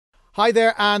Hi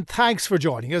there and thanks for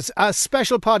joining us. A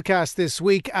special podcast this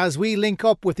week as we link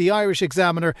up with the Irish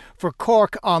Examiner for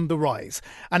Cork on the Rise.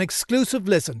 An exclusive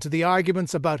listen to the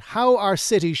arguments about how our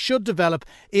city should develop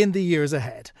in the years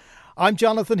ahead. I'm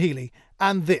Jonathan Healy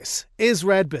and this is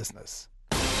Red Business.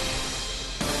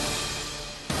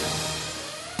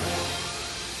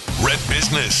 Red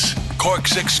Business,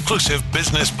 Cork's exclusive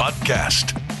business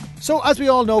podcast. So, as we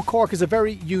all know, Cork is a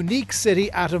very unique city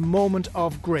at a moment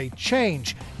of great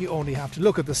change. You only have to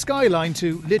look at the skyline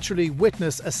to literally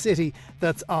witness a city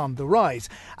that's on the rise.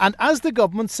 And as the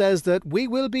government says that we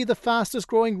will be the fastest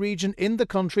growing region in the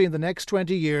country in the next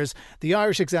 20 years, the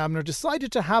Irish Examiner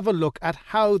decided to have a look at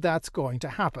how that's going to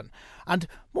happen. And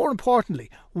more importantly,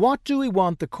 what do we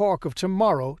want the Cork of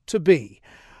tomorrow to be?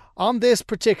 On this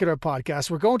particular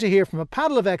podcast, we're going to hear from a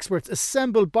panel of experts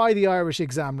assembled by the Irish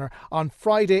Examiner on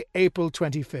Friday, April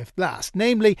 25th last,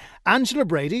 namely Angela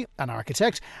Brady, an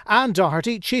architect, Anne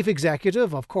Doherty, Chief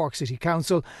Executive of Cork City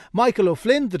Council, Michael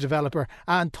O'Flynn, the developer,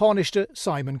 and Taoiseach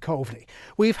Simon Coveney.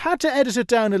 We've had to edit it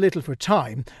down a little for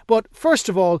time, but first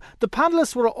of all, the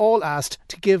panellists were all asked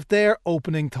to give their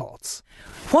opening thoughts.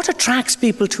 What attracts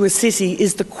people to a city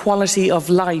is the quality of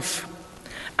life.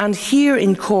 And here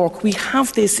in Cork, we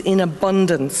have this in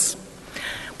abundance.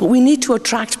 But we need to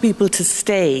attract people to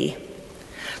stay.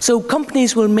 So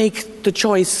companies will make the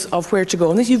choice of where to go.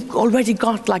 And you've already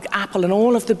got like Apple and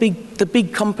all of the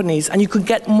big companies, and you could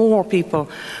get more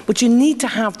people. But you need to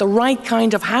have the right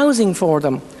kind of housing for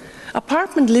them.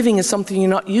 Apartment living is something you're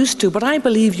not used to, but I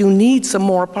believe you need some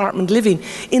more apartment living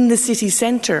in the city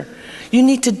centre. You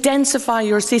need to densify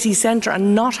your city centre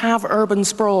and not have urban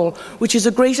sprawl, which is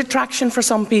a great attraction for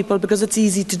some people because it's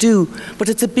easy to do, but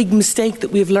it's a big mistake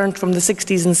that we've learned from the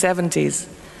 60s and 70s.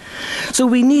 So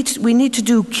we need to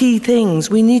do key things.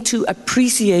 We need to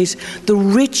appreciate the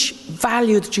rich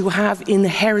value that you have in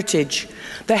heritage.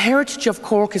 The heritage of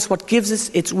Cork is what gives us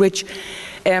its rich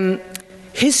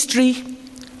history,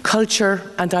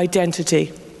 culture and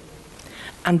identity.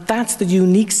 And that's the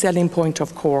unique selling point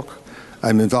of Cork.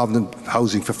 I'm involved in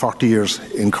housing for 40 years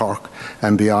in Cork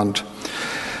and beyond.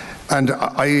 And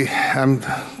I am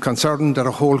concerned that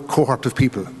a whole cohort of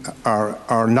people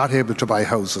are not able to buy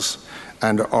houses,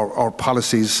 and our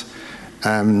policies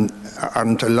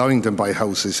aren't allowing them to buy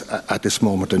houses at this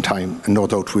moment in time. And no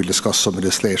doubt we'll discuss some of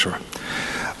this later.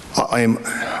 I'm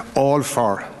all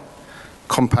for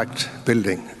compact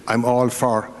building. I'm all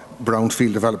for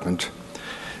brownfield development.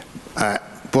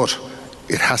 But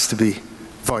it has to be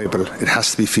viable, it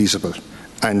has to be feasible,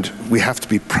 and we have to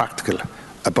be practical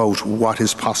about what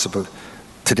is possible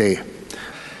today.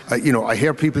 I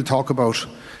hear people talk about,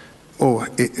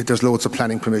 there's loads of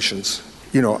planning permissions.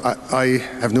 I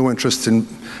have no interest in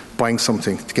buying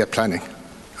something to get planning.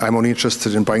 I'm only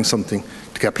interested in buying something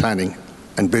to get planning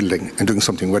and building and doing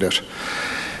something with it.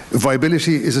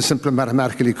 Viability is a simple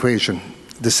mathematical equation.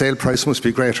 The sale price must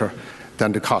be greater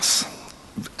than the costs,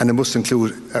 and it must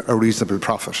include a reasonable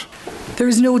profit. There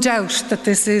is no doubt that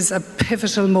this is a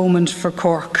pivotal moment for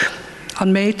Cork.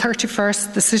 On May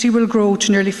 31st, the city will grow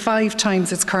to nearly 5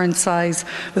 times its current size,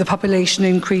 with a population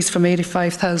increase from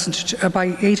 85,000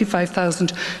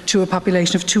 to a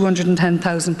population of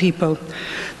 210,000 people.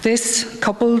 This,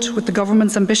 coupled with the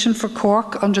government's ambition for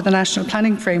Cork under the National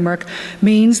Planning Framework,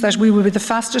 means that we will be the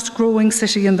fastest growing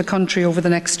city in the country over the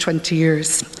next 20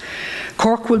 years.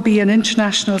 Cork will be an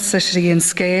international city in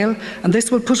scale, and this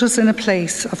will put us in a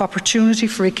place of opportunity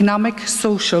for economic,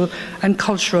 social and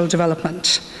cultural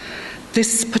development.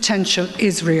 This potential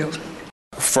is real.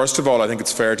 First of all, I think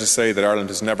it's fair to say that Ireland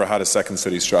has never had a second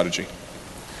city strategy.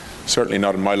 Certainly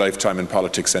not in my lifetime in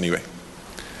politics anyway.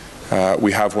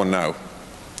 We have one now.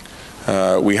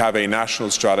 We have a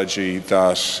national strategy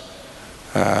that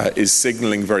is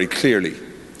signalling very clearly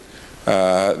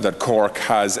that Cork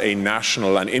has a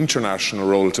national and international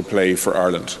role to play for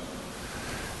Ireland.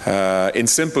 In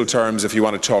simple terms, if you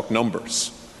want to talk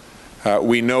numbers,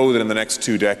 we know that in the next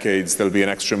 2 decades there'll be an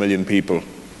extra 1 million people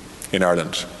in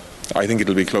Ireland. I think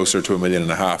it'll be closer to 1.5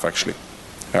 million actually.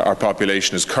 Our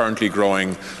population is currently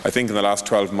growing, I think in the last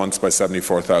 12 months, by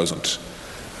 74,000.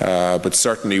 But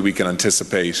certainly we can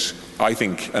anticipate, I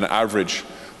think, an average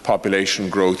population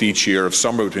growth each year of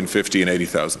somewhere between 50 and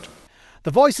 80,000.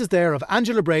 The voices there of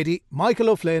Angela Brady, Michael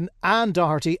O'Flynn, Anne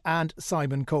Doherty and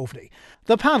Simon Coveney.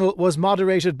 The panel was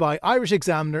moderated by Irish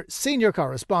Examiner senior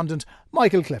correspondent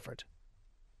Michael Clifford.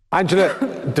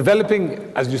 Angela,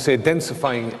 developing, as you say,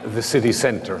 densifying the city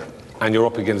centre, and you're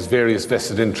up against various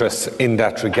vested interests in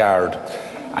that regard,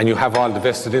 and you have all the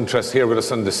vested interests here with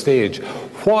us on the stage.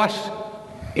 What,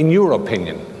 in your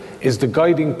opinion, is the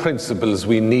guiding principles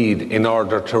we need in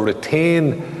order to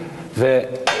retain the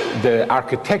the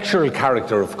architectural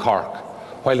character of Cork,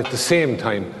 while at the same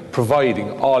time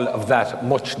providing all of that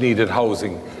much needed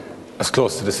housing as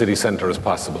close to the city centre as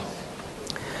possible?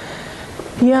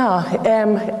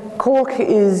 Yeah, Cork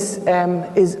is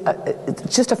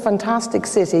just a fantastic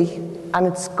city, and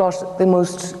it's got the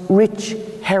most rich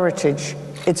heritage.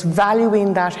 It's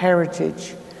valuing that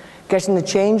heritage, getting the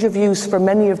change of use for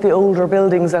many of the older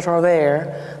buildings that are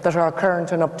there, that are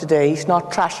current and up to date,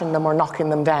 not trashing them or knocking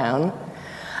them down.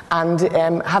 And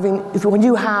when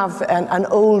you have an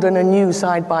old and a new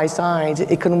side by side,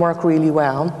 it can work really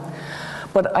well.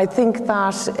 But I think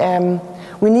that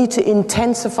we need to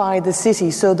intensify the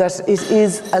city so that it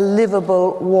is a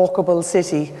livable, walkable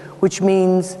city, which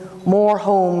means more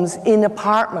homes in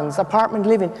apartments, apartment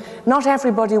living. Not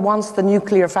everybody wants the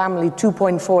nuclear family,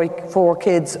 2.4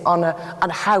 kids on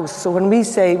a house. So when we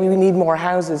say we need more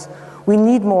houses, we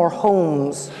need more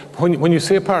homes. When you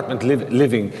say apartment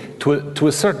living, to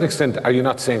a certain extent, are you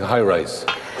not saying high-rise?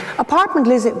 Apartment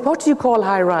living, what do you call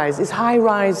high-rise? Is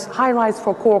high-rise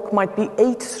for Cork might be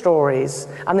 8 stories,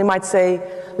 and they might say,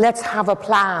 let's have a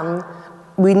plan.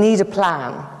 We need a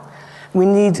plan. We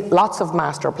need lots of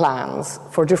master plans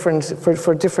for different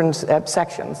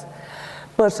sections.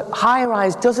 But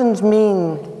high-rise doesn't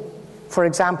mean, for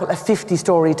example, a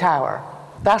 50-story tower.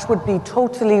 That would be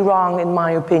totally wrong, in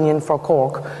my opinion, for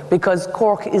Cork, because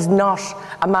Cork is not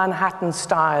a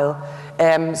Manhattan-style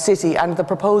city. And the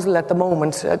proposal at the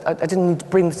moment, I didn't need to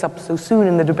bring this up so soon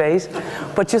in the debate,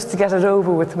 but just to get it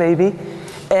over with maybe,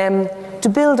 to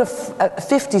build a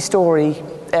 50-story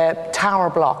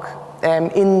tower block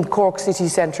in Cork city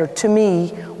centre, to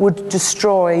me, would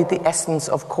destroy the essence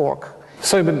of Cork.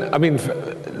 Simon, I mean,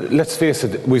 let's face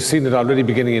it, we've seen it already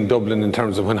beginning in Dublin in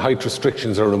terms of when height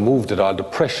restrictions are removed at all, the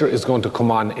pressure is going to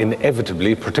come on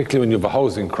inevitably, particularly when you have a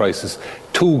housing crisis,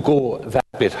 to go that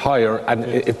bit higher, and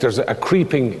if there's a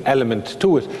creeping element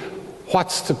to it.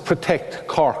 What's to protect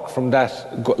Cork from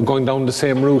that going down the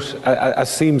same route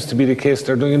as seems to be the case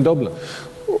they're doing in Dublin?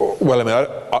 Well, I mean,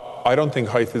 I don't think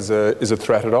height is a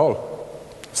threat at all.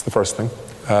 It's the first thing.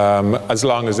 As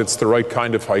long as it's the right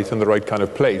kind of height and the right kind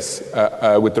of place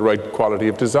with the right quality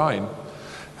of design.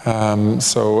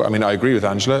 So, I mean, I agree with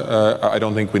Angela. I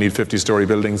don't think we need 50-story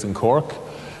buildings in Cork.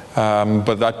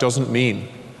 But that doesn't mean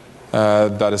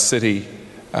that a city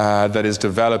that is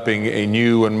developing a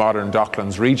new and modern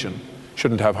Docklands region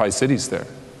shouldn't have high cities there.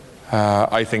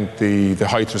 I think the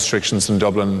height restrictions in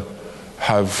Dublin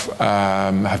have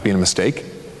been a mistake.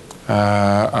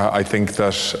 I think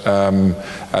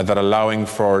that allowing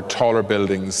for taller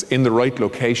buildings in the right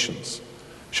locations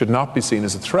should not be seen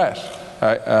as a threat,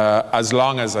 as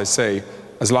long as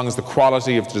the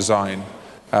quality of design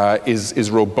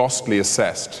is robustly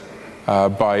assessed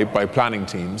by planning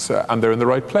teams and they're in the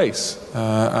right place.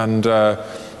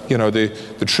 You know,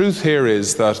 the truth here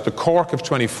is that the Cork of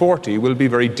 2040 will be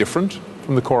very different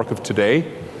from the Cork of today.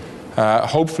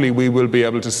 Hopefully we will be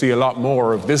able to see a lot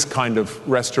more of this kind of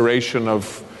restoration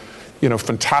of, you know,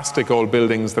 fantastic old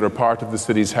buildings that are part of the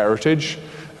city's heritage,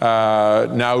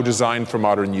 now designed for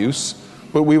modern use.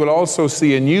 But we will also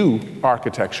see a new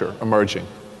architecture emerging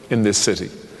in this city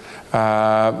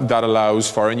that allows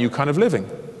for a new kind of living.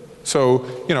 So,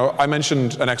 you know, I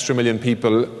mentioned an extra million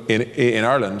people in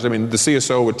Ireland. I mean, the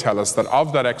CSO would tell us that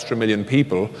of that extra million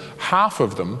people, half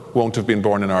of them won't have been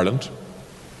born in Ireland.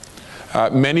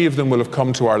 Many of them will have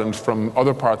come to Ireland from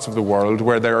other parts of the world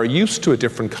where they are used to a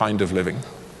different kind of living.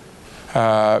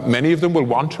 Many of them will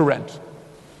want to rent.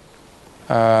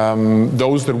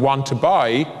 Those that want to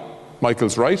buy,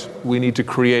 Michael's right, we need to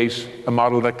create a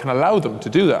model that can allow them to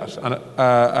do that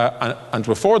and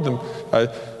to afford them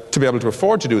to be able to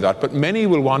afford to do that. But many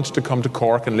will want to come to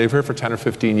Cork and live here for 10 or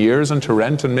 15 years and to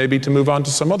rent and maybe to move on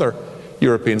to some other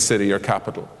European city or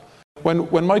capital.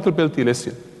 When Michael built the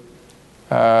Elysian,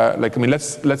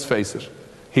 let's face it,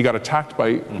 he got attacked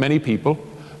by many people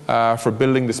for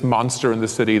building this monster in the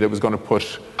city that was going to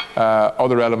put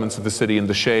other elements of the city in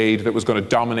the shade, that was going to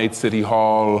dominate City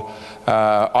Hall.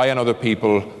 I and other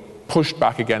people pushed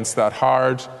back against that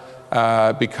hard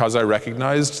because I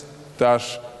recognised that,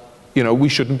 you know, we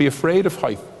shouldn't be afraid of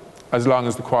height as long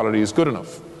as the quality is good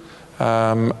enough.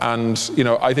 And, you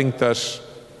know, I think that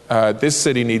this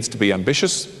city needs to be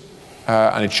ambitious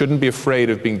and it shouldn't be afraid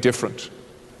of being different.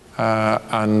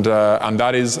 And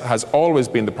that has always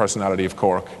been the personality of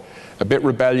Cork. A bit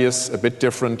rebellious, a bit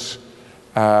different,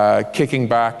 kicking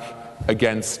back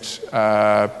against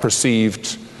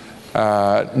perceived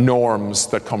norms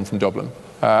that come from Dublin.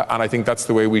 And I think that's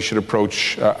the way we should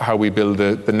approach how we build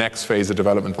the next phase of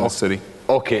development in the city.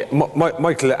 Okay,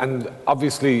 Michael, and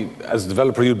obviously as a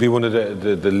developer you'd be one of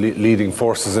the leading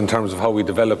forces in terms of how we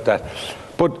develop that.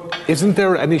 But isn't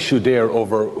there an issue there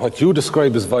over what you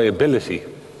describe as viability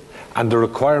and the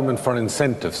requirement for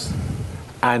incentives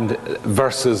and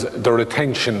versus the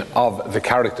retention of the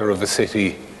character of the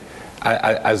city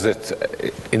as it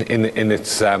in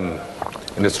its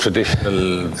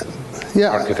traditional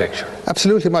architecture?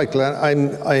 Absolutely, Michael.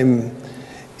 I'm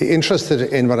interested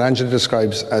in what Angela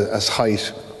describes as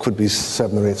height could be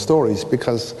 7 or 8 stories,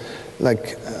 because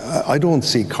I don't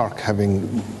see Cork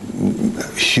having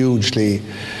hugely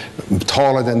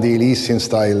taller than the Elysian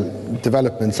style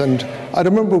developments. And I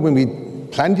remember when we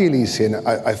planned the Elysian,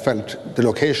 I felt the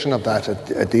location of that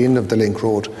at the end of the Link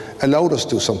Road allowed us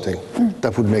to do something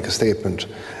that would make a statement.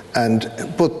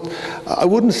 But I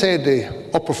wouldn't say the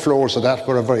upper floors of that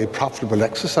were a very profitable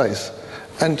exercise.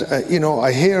 And I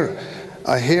hear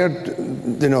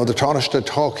the Taoiseach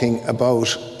talking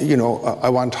about, I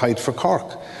want height for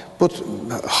Cork. But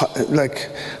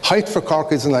height for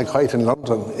Cork isn't like height in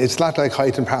London. It's not like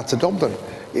height in parts of Dublin.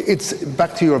 It's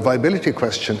back to your viability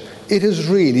question. It is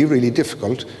really, really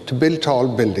difficult to build tall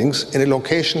buildings in a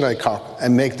location like Cork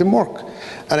and make them work.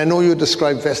 And I know you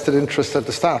described vested interests at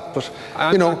the start, but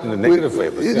in a negative way.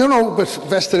 But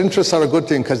vested interests are a good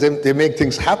thing because they make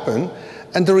things happen.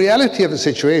 And the reality of the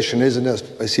situation is, and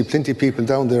I see plenty of people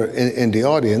down there in the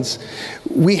audience,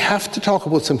 we have to talk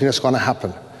about something that's going to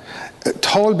happen.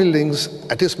 Tall buildings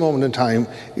at this moment in time,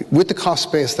 with the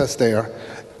cost base that's there,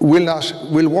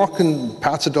 will work in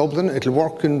parts of Dublin, it'll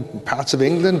work in parts of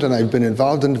England, and I've been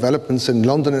involved in developments in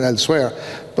London and elsewhere.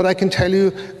 But I can tell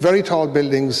you, very tall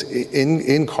buildings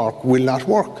in Cork will not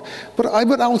work. But I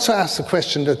would also ask the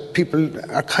question that people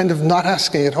are kind of not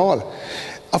asking at all.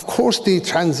 Of course, the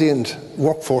transient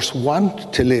workforce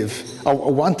want to live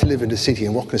in the city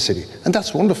and work in the city, and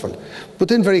that's wonderful. But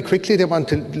then very quickly they want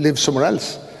to live somewhere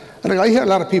else. And I hear a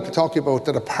lot of people talking about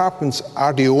that apartments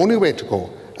are the only way to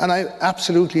go. And I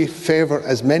absolutely favour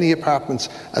as many apartments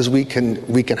as we can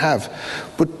have.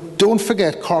 But don't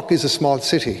forget, Cork is a small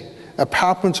city.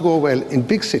 Apartments go well in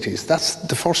big cities. That's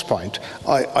the first point.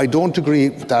 I don't agree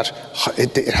that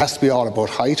it has to be all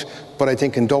about height, but I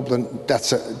think in Dublin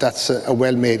that's a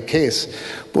well-made case.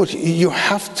 But you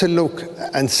have to look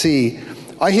and see.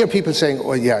 I hear people saying,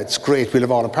 oh yeah, it's great, we'll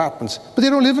have all apartments. But they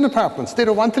don't live in apartments. They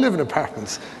don't want to live in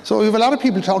apartments. So we have a lot of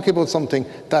people talking about something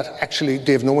that actually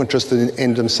they have no interest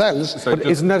in themselves. But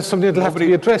isn't that something that will have to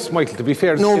be addressed, Michael, to be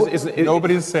fair?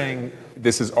 Nobody's saying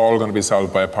this is all going to be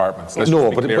solved by apartments. But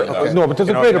there's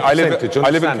a greater percentage.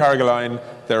 I live in Carrigaline.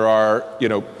 There are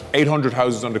 800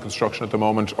 houses under construction at the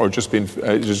moment, or just been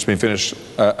finished.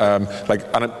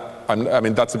 I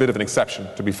mean, that's a bit of an exception,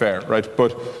 to be fair, right?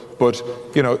 But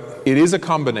it is a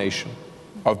combination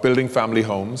of building family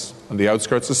homes on the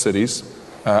outskirts of cities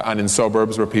and in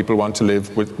suburbs where people want to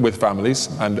live with families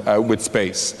and with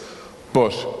space.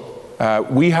 But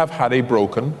we have had a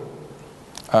broken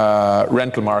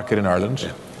rental market in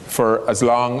Ireland for as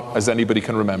long as anybody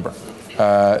can remember.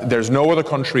 There's no other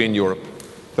country in Europe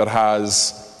that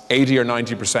has 80 or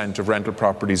 90% of rental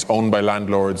properties owned by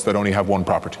landlords that only have one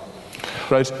property.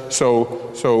 Right,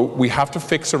 so we have to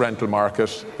fix a rental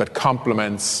market that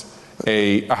complements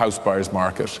a house buyer's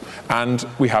market, and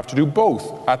we have to do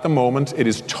both. At the moment, it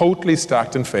is totally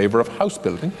stacked in favour of house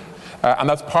building, and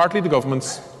that's partly the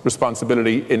government's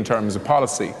responsibility in terms of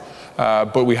policy.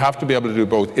 But we have to be able to do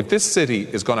both. If this city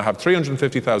is going to have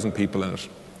 350,000 people in it,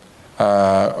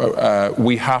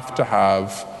 we have to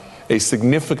have a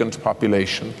significant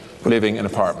population living in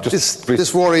apartments.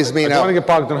 This worries me now. I don't want to get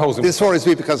bogged in housing. This worries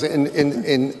me because in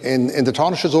the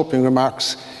Taoiseach's opening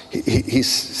remarks, he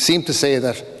seemed to say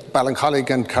that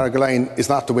Ballincollig and Carrigaline is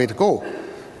not the way to go.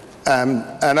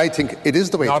 And I think it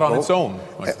is the way to go. Not on its own.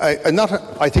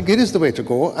 I think it is the way to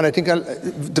go, and I think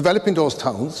developing those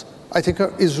towns, I think,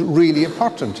 is really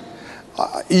important.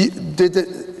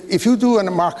 If you do a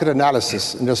market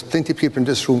analysis, and there's plenty of people in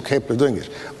this room capable of doing it,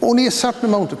 only a certain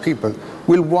amount of people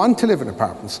will want to live in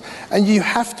apartments. And you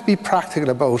have to be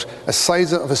practical about a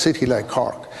size of a city like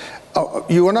Cork.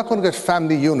 You are not going to get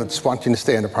family units wanting to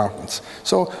stay in apartments.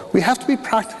 So we have to be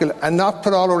practical and not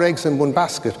put all our eggs in one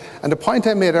basket. And the point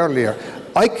I made earlier,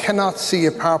 I cannot see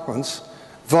apartments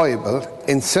viable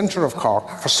in centre of Cork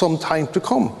for some time to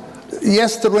come.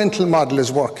 Yes, the rental model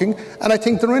is working, and I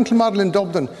think the rental model in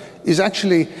Dublin is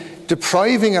actually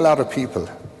depriving a lot of people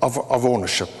of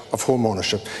ownership. of home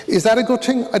ownership. Is that a good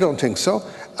thing? I don't think so.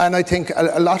 And I think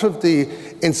a lot of the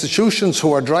institutions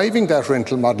who are driving that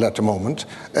rental model at the moment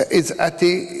is at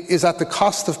the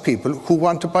cost of people who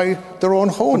want to buy their own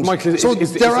homes. Michael, so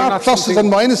there are pluses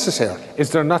and minuses here.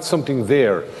 Is there not something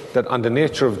there that on the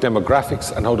nature of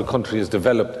demographics and how the country is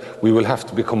developed, we will have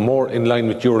to become more in line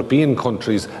with European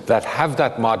countries that have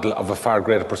that model of a far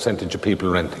greater percentage of people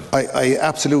renting? I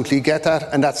absolutely get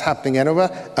that, and that's happening anyway.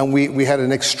 And we had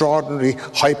an extraordinarily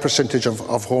high percentage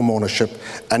of home ownership,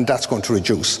 and that's going to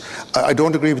reduce. I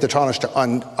don't agree with the Taoiseach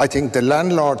on, I think the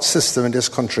landlord system in this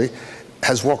country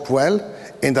has worked well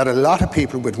in that a lot of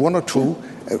people with one or two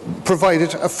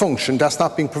provided a function that's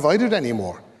not being provided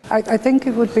anymore. I think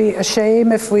it would be a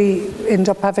shame if we end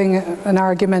up having an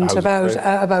argument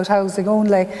about housing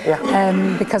only,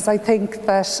 because I think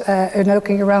that in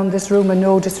looking around this room, and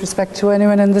no disrespect to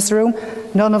anyone in this room,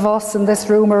 none of us in this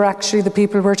room are actually the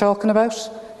people we're talking about.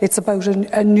 It's about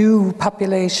a new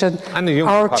population, and a young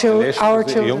our population, our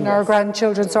children, our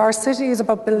grandchildren. So our city is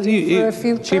about building for a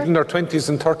future. People in their 20s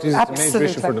and 30s is the major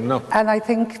issue for them now. And I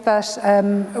think that,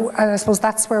 and I suppose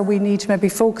that's where we need to maybe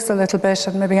focus a little bit,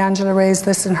 and maybe Angela raised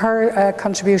this in her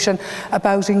contribution,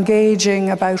 about engaging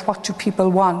about what do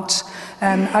people want.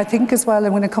 I think as well,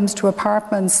 and when it comes to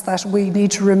apartments, that we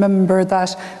need to remember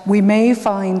that we may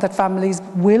find that families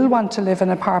will want to live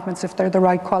in apartments if they're the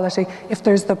right quality, if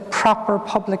there's the proper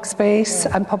public space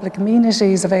and public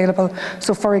amenities available.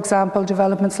 So for example,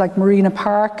 developments like Marina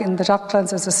Park in the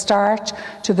Docklands as a start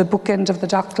to the bookend of the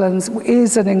Docklands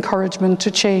is an encouragement to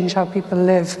change how people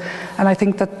live. And I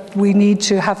think that we need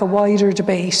to have a wider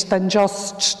debate than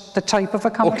just the type of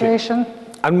accommodation. Okay.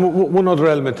 And one other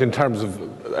element in terms of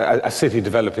a city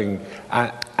developing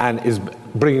and is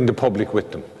bringing the public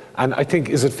with them. And I think,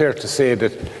 is it fair to say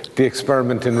that the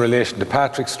experiment in relation to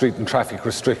Patrick Street and traffic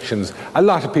restrictions, a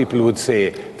lot of people would say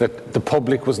that the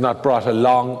public was not brought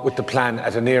along with the plan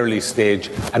at an early stage,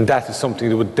 and that is something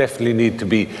that would definitely need to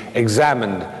be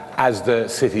examined as the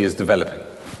city is developing?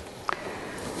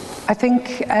 I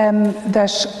think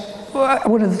that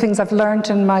one of the things I've learned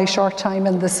in my short time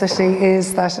in the city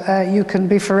is that you can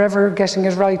be forever getting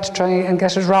it right, try and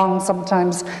get it wrong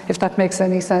sometimes, if that makes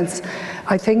any sense.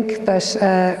 I think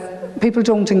that people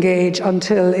don't engage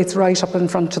until it's right up in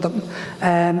front of them.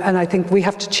 And I think we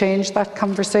have to change that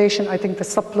conversation. I think the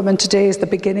supplement today is the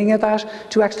beginning of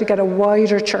that, to actually get a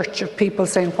wider church of people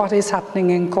saying what is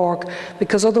happening in Cork,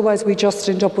 because otherwise we just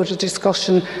end up with a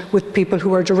discussion with people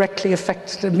who are directly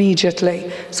affected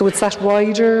immediately. So it's that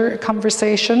wider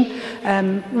conversation.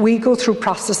 We go through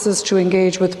processes to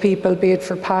engage with people, be it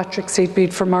for Patrick's Seat, be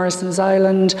it for Morrison's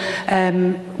Island,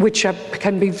 which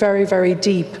can be very, very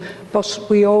deep. But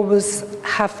we always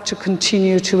have to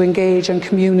continue to engage and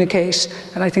communicate,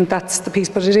 and I think that's the piece.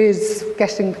 But it is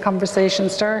getting the conversation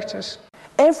started.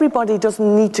 Everybody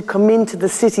doesn't need to come into the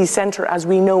city centre as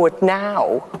we know it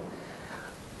now.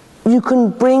 You can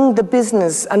bring the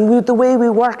business, and the way we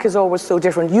work is always so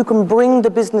different. You can bring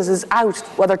the businesses out,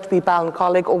 whether to be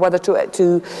Ballincollig or whether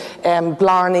to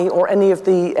Blarney or any of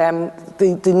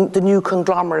the new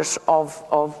conglomerate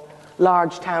of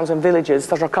large towns and villages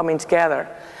that are coming together.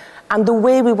 And the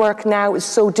way we work now is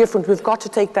so different. We've got to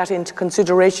take that into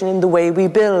consideration in the way we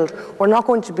build. We're not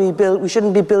going to we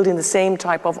shouldn't be building the same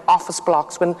type of office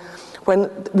blocks when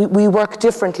we work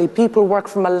differently. People work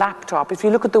from a laptop. If you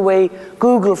look at the way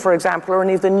Google, for example, or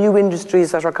any of the new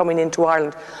industries that are coming into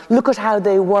Ireland, look at how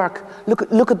they work.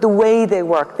 Look at the way they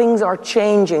work. Things are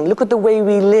changing. Look at the way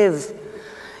we live.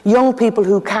 Young people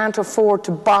who can't afford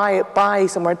to buy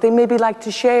somewhere, they maybe like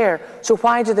to share. So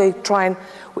why do they try and,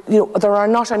 there are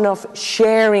not enough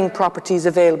sharing properties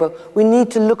available. We need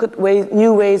to look at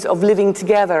new ways of living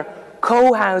together.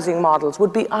 Co-housing models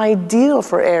would be ideal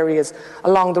for areas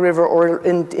along the river or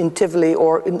in Tivoli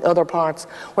or in other parts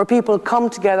where people come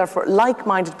together, for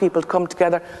like-minded people come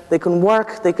together, they can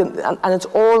work, and it's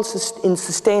all in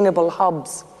sustainable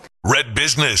hubs. Red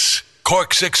Business,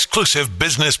 Cork's exclusive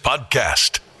business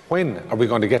podcast. When are we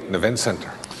going to get an event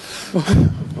centre?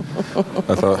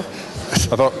 I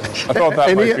thought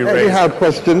that might be raised. Any hard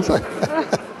questions?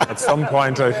 At some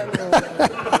point, I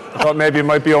thought maybe it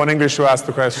might be Owen English who asked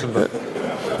the question. But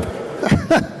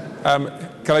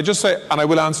can I just say, and I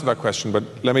will answer that question, but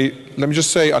let me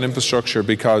just say on infrastructure,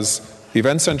 because the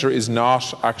event centre is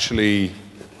not actually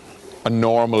a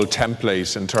normal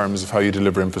template in terms of how you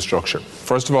deliver infrastructure.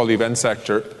 First of all, the event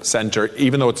centre,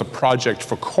 even though it's a project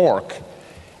for Cork,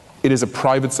 it is a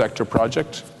private sector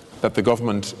project that the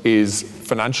government is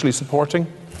financially supporting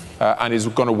and is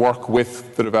going to work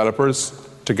with the developers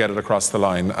to get it across the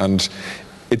line. And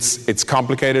it's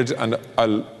complicated, and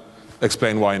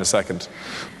explain why in a second.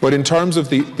 But in terms of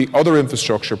the other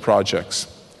infrastructure projects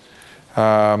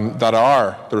that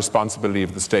are the responsibility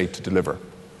of the state to deliver,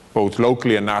 both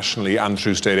locally and nationally and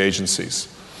through state agencies,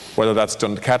 whether that's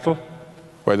Dunkettle,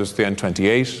 whether it's the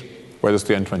N28, whether it's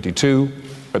the N22,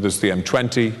 whether it's the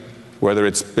M20, whether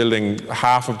it's building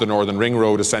half of the Northern Ring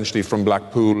Road essentially from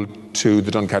Blackpool to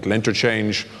the Dunkettle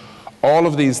interchange, all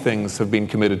of these things have been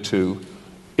committed to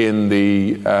in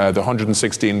the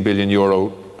 116 billion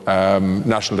euro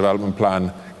National Development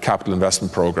Plan capital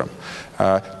investment programme.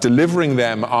 Delivering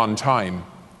them on time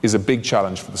is a big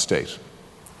challenge for the state,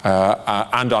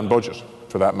 and on budget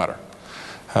for that matter.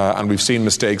 And we've seen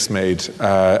mistakes made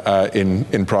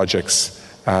in projects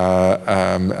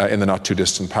in the not too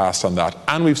distant past on that.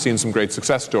 And we've seen some great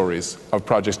success stories of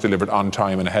projects delivered on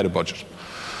time and ahead of budget.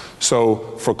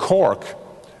 So for Cork,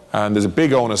 and there's a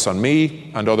big onus on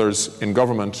me and others in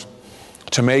government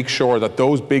to make sure that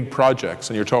those big projects,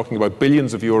 and you're talking about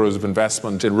billions of euros of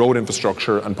investment in road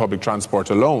infrastructure and public transport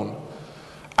alone,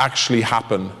 actually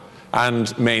happen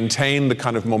and maintain the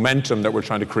kind of momentum that we're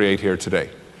trying to create here today.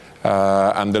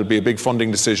 And there'll be a big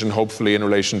funding decision, hopefully, in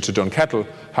relation to Dunkettle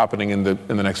happening in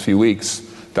the next few weeks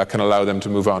that can allow them to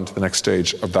move on to the next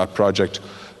stage of that project.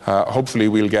 Hopefully,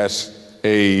 we'll get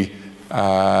a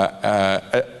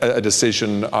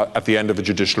decision at the end of a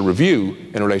judicial review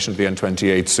in relation to the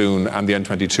N28 soon, and the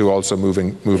N22 also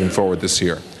moving forward this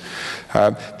year.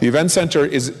 The event centre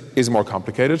is more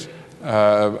complicated.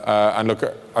 And look,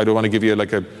 I don't want to give you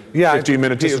like a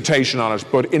 15-minute dissertation on it,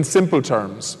 but in simple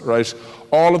terms, right,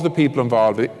 all of the people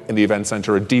involved in the event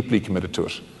centre are deeply committed to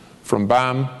it, from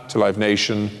BAM to Live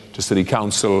Nation to City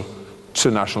Council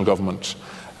to National Government,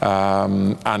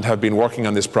 and have been working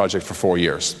on this project for 4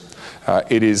 years.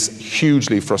 It is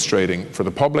hugely frustrating for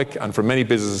the public and for many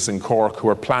businesses in Cork who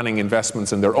are planning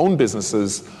investments in their own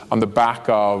businesses on the back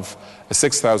of a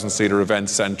 6,000-seater event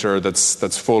centre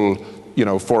that's full,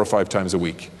 4 or 5 times a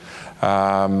week.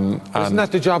 Isn't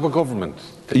that the job of government?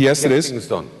 Yes, it is. Things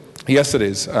done? Yes, it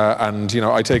is. And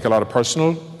I take a lot of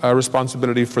personal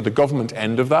responsibility for the government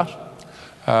end of that,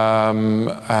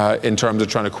 in terms of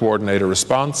trying to coordinate a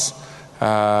response.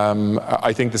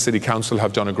 I think the City Council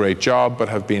have done a great job, but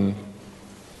have been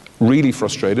really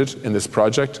frustrated in this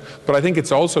project. But I think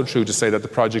it's also true to say that the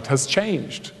project has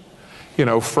changed,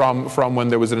 from when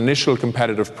there was an initial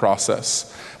competitive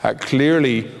process.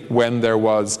 Clearly, when there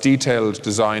was detailed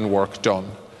design work done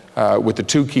with the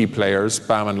 2 key players,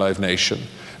 BAM and Live Nation,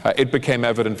 it became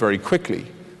evident very quickly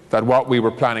that what we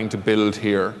were planning to build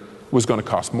here was going to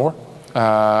cost more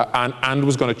and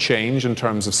was going to change in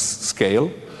terms of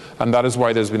scale. And that is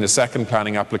why there's been a second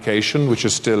planning application, which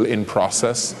is still in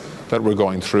process, that we're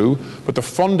going through. But the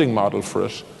funding model for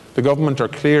it, the government are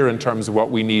clear in terms of what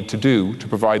we need to do to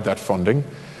provide that funding.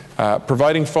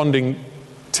 Providing funding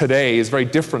today is very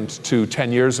different to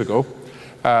 10 years ago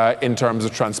in terms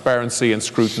of transparency and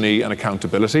scrutiny and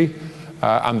accountability.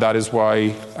 And that is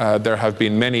why there have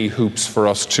been many hoops for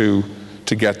us to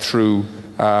get through.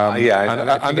 I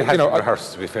think it has been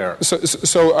rehearsed, to be fair.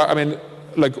 So I mean,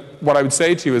 like, what I would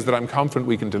say to you is that I'm confident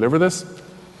we can deliver this,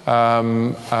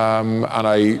 and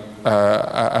I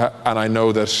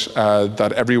know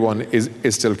that everyone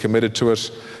is still committed to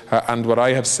it. And what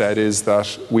I have said is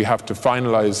that we have to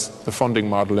finalise the funding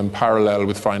model in parallel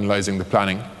with finalising the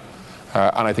planning,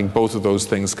 and I think both of those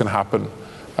things can happen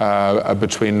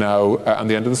between now and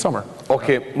the end of the summer.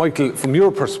 Okay, Michael, from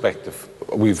your perspective,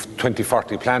 we've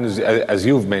 2040 plan, as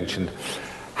you've mentioned.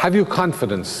 Have you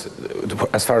confidence,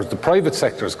 as far as the private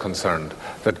sector is concerned,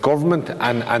 that government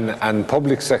and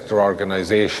public sector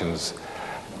organisations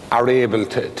are able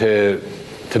to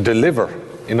deliver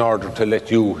in order to let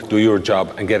you do your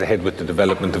job and get ahead with the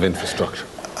development of infrastructure?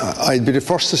 I'd be the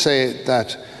first to say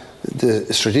that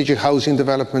the strategic housing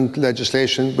development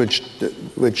legislation, which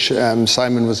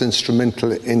Simon was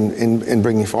instrumental in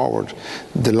bringing forward,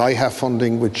 the LIHAF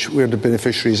funding, which we're the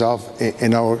beneficiaries of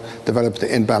in our development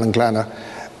in Ballinglana,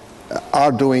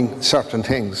 are doing certain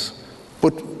things.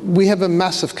 But we have a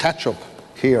massive catch-up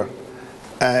here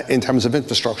in terms of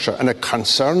infrastructure, and it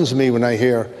concerns me when I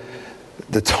hear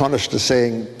the Taoiseach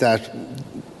saying that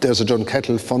there's a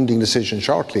Dunkettle funding decision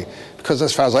shortly, because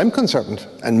as far as I'm concerned,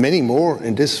 and many more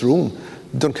in this room,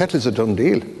 Dunkettle is a done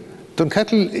deal.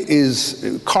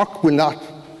 Cork will not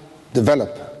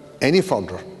develop any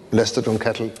further unless the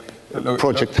Dunkettle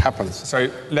project happens. Sorry,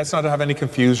 let's not have any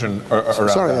confusion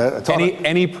around that.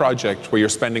 Any project where you're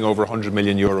spending over 100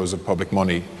 million euros of public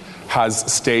money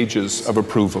has stages of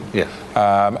approval. Yeah.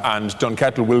 And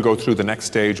Dunkettle will go through the next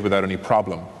stage without any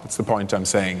problem. That's the point I'm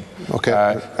saying. Okay.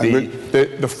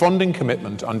 The funding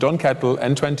commitment on Dunkettle,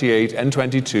 N28,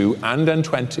 N22 and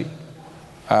N20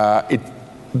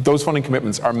 Those funding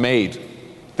commitments are made.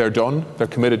 They're done, they're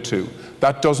committed to.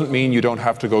 That doesn't mean you don't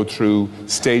have to go through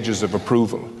stages of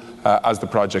approval as the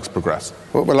projects progress.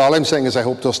 Well, all I'm saying is I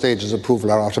hope those stages of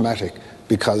approval are automatic,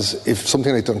 because if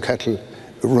something like Dunkettle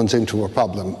runs into a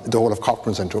problem, the whole of Cork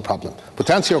runs into a problem. But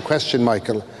to answer your question,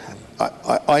 Michael,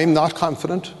 I'm not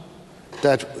confident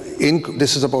that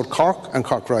this is about Cork and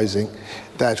Cork Rising,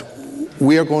 that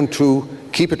we are going to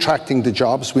keep attracting the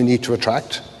jobs we need to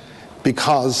attract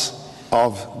because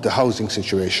of the housing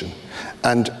situation.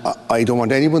 And I don't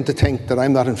want anyone to think that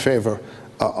I'm not in favour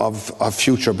of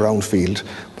future brownfield.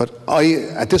 But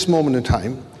at this moment in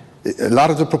time, a lot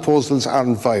of the proposals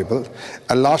aren't viable.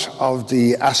 A lot of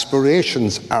the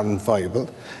aspirations aren't viable.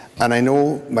 And I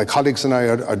know my colleagues and I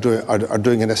are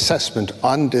doing an assessment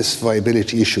on this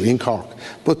viability issue in Cork.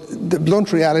 But the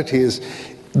blunt reality is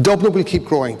Dublin will keep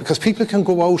growing because people can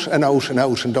go out and out and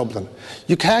out in Dublin.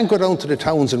 You can't go down to the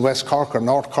towns in West Cork or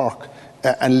North Cork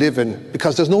and live in,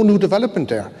 because there's no new development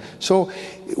there. So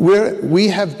we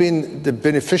have been the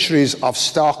beneficiaries of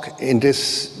stock in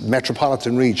this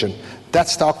metropolitan region. That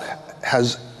stock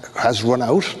has run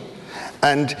out,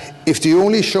 and if the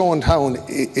only show in town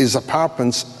is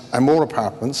apartments and more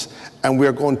apartments, and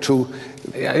we're going to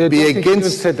be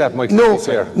against. Said that, Mike.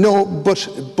 No,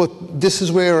 but this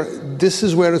is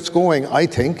where it's going, I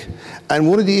think. And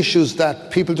one of the issues that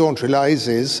people don't realise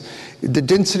is the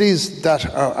densities that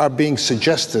are being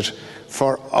suggested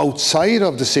for outside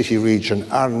of the city region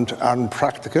aren't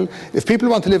practical. If people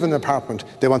want to live in an apartment,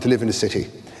 they want to live in the city.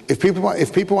 If people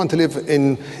want to live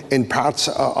in parts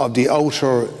of the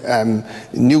outer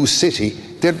new city,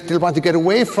 they'll want to get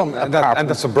away from apartments. And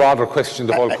that's a broader question.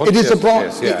 The whole country.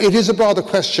 It is a broader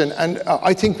question, and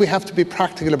I think we have to be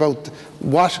practical about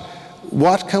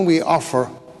what can we offer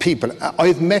people.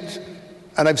 I've met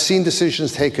and I've seen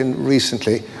decisions taken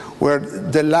recently where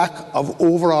the lack of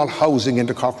overall housing in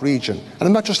the Cork region, and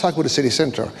I'm not just talking about the city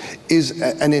centre, is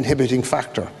an inhibiting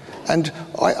factor. And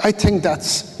I think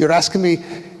you're asking me,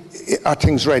 are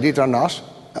things ready? They're not.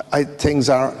 Things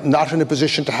are not in a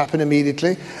position to happen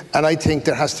immediately, and I think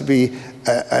there has to be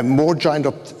a more joined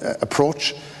up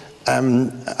approach.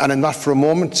 And I'm not for a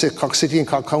moment say Cork City and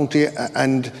Cork County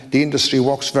and the industry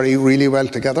works really well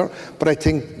together, but I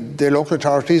think the local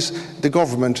authorities, the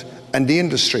government and the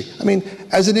industry. I mean,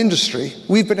 as an industry,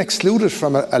 we've been excluded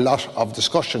from a lot of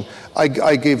discussion. To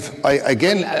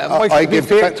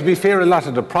be fair, a lot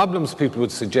of the problems people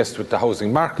would suggest with the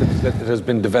housing market is that it has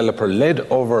been developer-led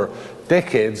over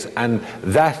decades, and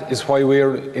that is why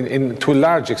we're, to a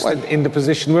large extent, in the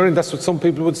position we're in. That's what some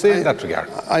people would say in that regard.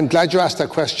 I'm glad you asked that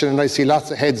question, and I see lots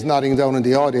of heads nodding down in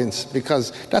the audience,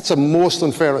 because that's a most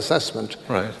unfair assessment.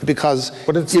 Right.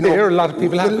 But it's there, a lot of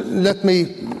people have it. Let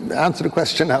me answer the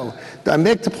question now. I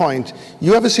make the point,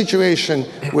 you have a situation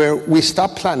where we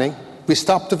stop planning, we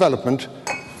stop development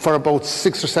for about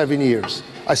 6 or 7 years.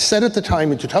 I said at the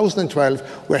time in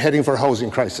 2012, we're heading for a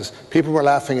housing crisis. People were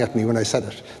laughing at me when I said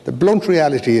it. The blunt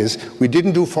reality is we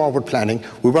didn't do forward planning,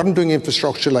 we weren't doing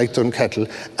infrastructure like Dunkettle,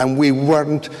 and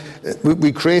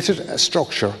we created a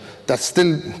structure that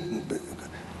still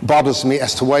bothers me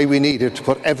as to why we needed to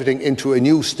put everything into a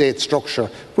new state structure,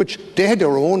 which they had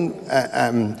their own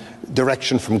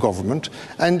direction from government,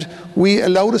 and we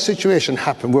allowed a situation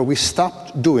happen where we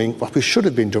stopped doing what we should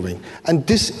have been doing. And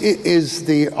this is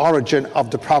the origin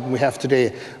of the problem we have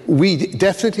today. We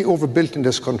definitely overbuilt in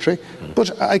this country,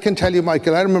 but I can tell you,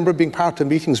 Michael, I remember being part of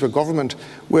meetings with government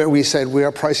where we said we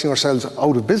are pricing ourselves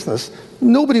out of business.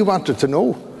 Nobody wanted to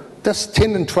know. That's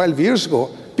 10 and 12 years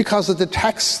ago, because of the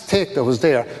tax take that was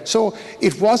there. So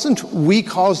it wasn't we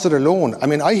caused it alone. I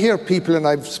mean, I hear people, and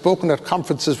I've spoken at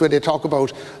conferences where they talk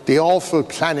about the awful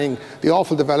planning, the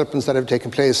awful developments that have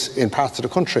taken place in parts of the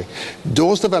country.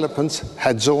 Those developments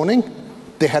had zoning,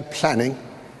 they had planning,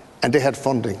 and they had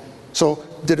funding. So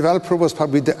the developer was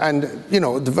probably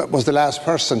was the last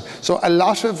person. So a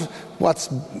lot of what's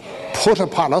put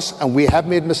upon us, and we have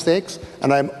made mistakes,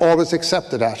 and I'm always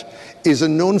accepted that, is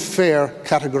an unfair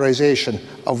categorisation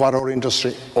of what our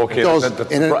industry does.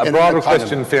 That's a broader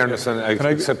question, in fairness, and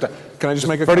I accept that. Can I just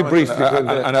make a very comment? brief?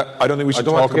 And I don't think we should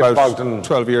talk about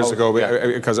 12 years ago,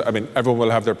 because I mean everyone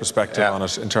will have their perspective on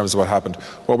it in terms of what happened.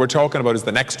 What we're talking about is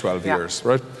the next 12 years,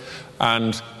 right?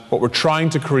 And what we're trying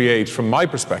to create, from my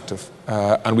perspective,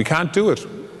 and we can't do it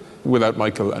without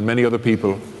Michael and many other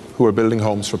people who are building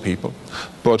homes for people,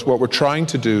 but what we're trying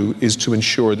to do is to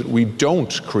ensure that we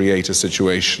don't create a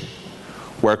situation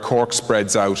where Cork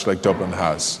spreads out like Dublin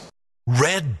has.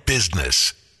 Red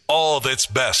Business. All that's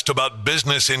best about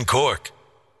business in Cork.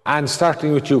 And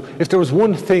starting with you, if there was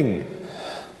one thing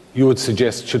you would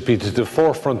suggest should be to the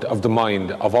forefront of the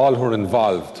mind of all who are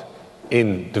involved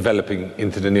in developing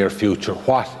into the near future.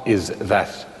 What is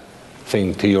that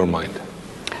thing to your mind?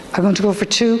 I'm going to go for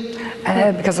two.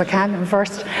 Because I can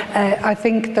first. I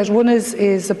think that one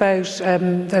is about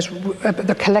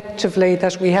that collectively,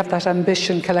 that we have that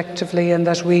ambition collectively and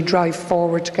that we drive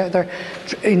forward together,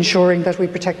 ensuring that we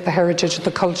protect the heritage,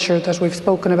 the culture that we've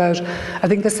spoken about. I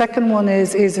think the second one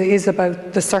is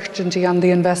about the certainty on the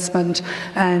investment,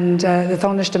 and the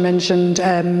Taoiseach mentioned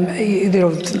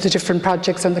the different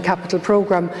projects and the capital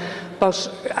programme.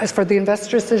 But as for the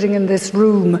investors sitting in this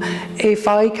room, if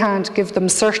I can't give them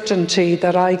certainty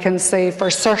that I can say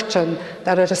for certain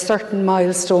that at a certain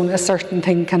milestone a certain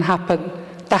thing can happen,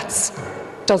 that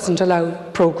doesn't allow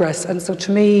progress. And so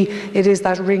to me, it is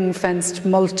that ring-fenced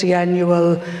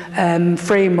multi-annual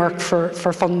framework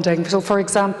for funding. So for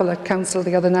example, at Council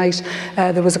the other night,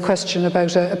 there was a question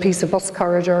about a piece of bus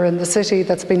corridor in the city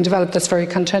that's been developed that's very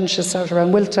contentious out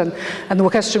around Wilton. And the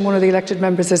question one of the elected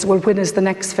members is, well, when is the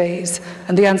next phase?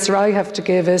 And the answer I have to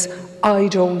give is, I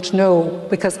don't know,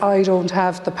 because I don't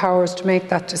have the powers to make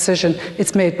that decision.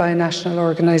 It's made by a national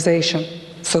organisation.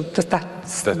 So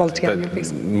that's the multi-annual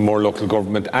piece. More local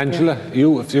government. Angela, if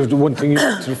you have one thing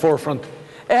to the forefront.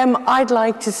 I'd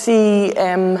like to see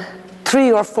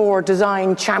 3 or 4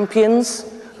 design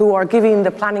champions who are giving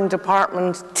the planning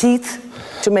department teeth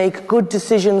to make good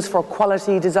decisions for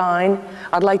quality design.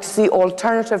 I'd like to see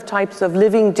alternative types of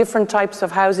living, different types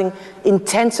of housing,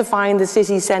 intensifying the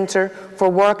city centre for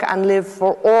work and live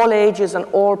for all ages and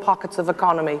all pockets of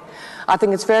economy. I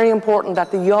think it's very important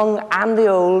that the young and the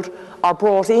old are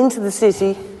brought into the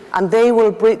city, and they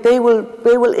will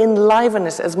enliven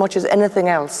it as much as anything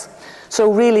else.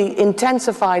 So really,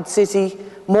 intensified city,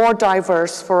 more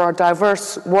diverse for our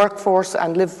diverse workforce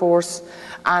and live force,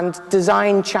 and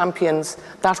design champions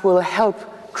that will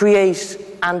help create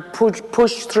and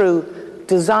push through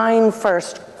design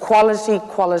first, quality,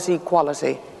 quality,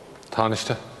 quality.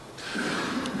 Taoiseach.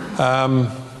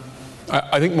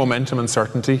 I think momentum and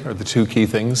certainty are the two key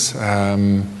things.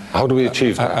 How do we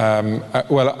achieve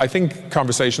that? Well, I think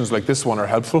conversations like this one are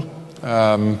helpful.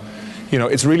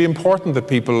 It's really important that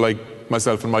people like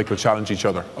myself and Michael challenge each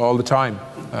other all the time,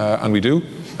 and we do.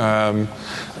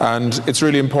 And it's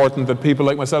really important that people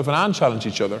like myself and Anne challenge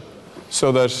each other,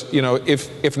 so that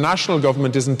if national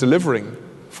government isn't delivering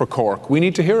for Cork, we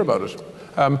need to hear about it.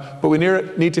 But we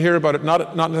need to hear about it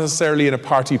not necessarily in a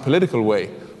party political way,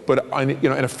 but in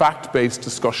a fact-based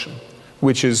discussion,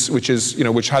 which has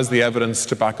the evidence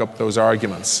to back up those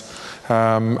arguments.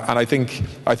 And I think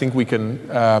we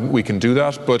can do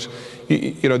that. But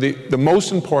the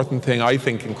most important thing I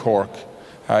think in Cork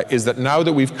is that now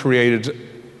that we've created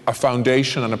a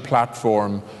foundation and a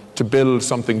platform to build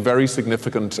something very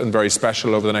significant and very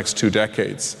special over the next 2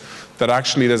 decades, that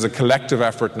actually there's a collective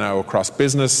effort now across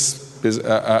business,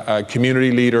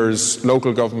 community leaders,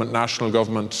 local government, national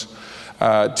government,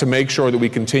 to make sure that we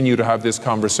continue to have this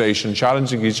conversation,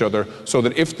 challenging each other, so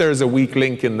that if there's a weak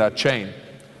link in that chain,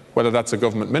 whether that's a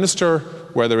government minister,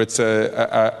 whether it's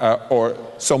or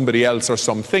somebody else or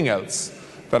something else,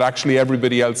 that actually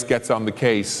everybody else gets on the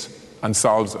case and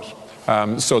solves it,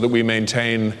 so that we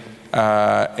maintain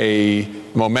a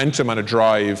momentum and a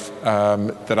drive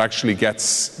that actually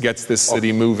gets this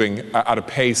city moving at a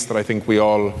pace that I think we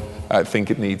all think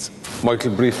it needs.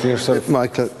 Michael, briefly yourself.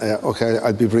 Michael, okay,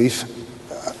 I'll be brief.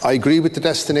 I agree with the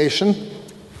destination.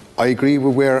 I agree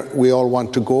with where we all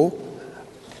want to go,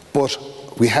 but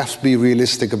we have to be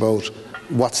realistic about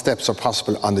what steps are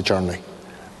possible on the journey.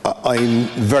 I'm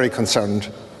very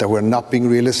concerned that we're not being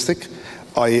realistic.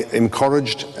 I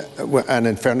encouraged, and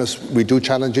in fairness, we do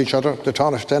challenge each other, the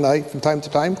Taoiseach and I, from time to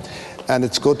time, and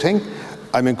it's a good thing.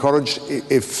 I'm encouraged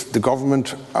if the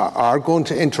government are going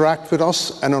to interact with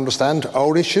us and understand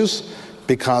our issues,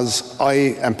 because I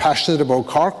am passionate about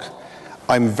Cork.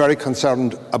 I'm very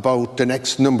concerned about the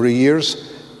next number of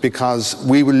years, because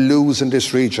we will lose in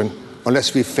this region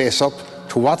unless we face up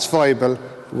to what's viable,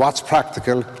 what's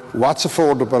practical, what's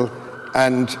affordable.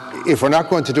 And if we're not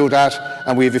going to do that,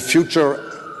 and we have a future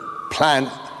plan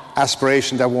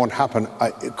aspiration that won't happen,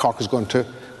 Cork is going to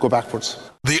go backwards.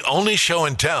 The only show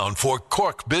in town for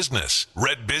Cork business,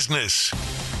 Red Business.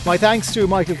 My thanks to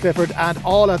Michael Clifford and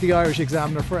all at the Irish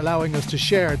Examiner for allowing us to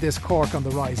share this Cork on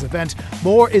the Rise event.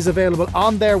 More is available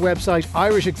on their website,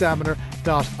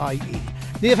 irishexaminer.ie.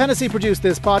 Niamh Hennessy produced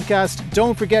this podcast.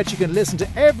 Don't forget you can listen to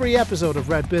every episode of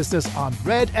Red Business on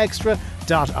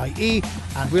redextra.ie,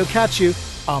 and we'll catch you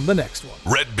on the next one.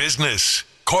 Red Business,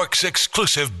 Cork's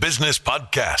exclusive business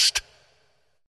podcast.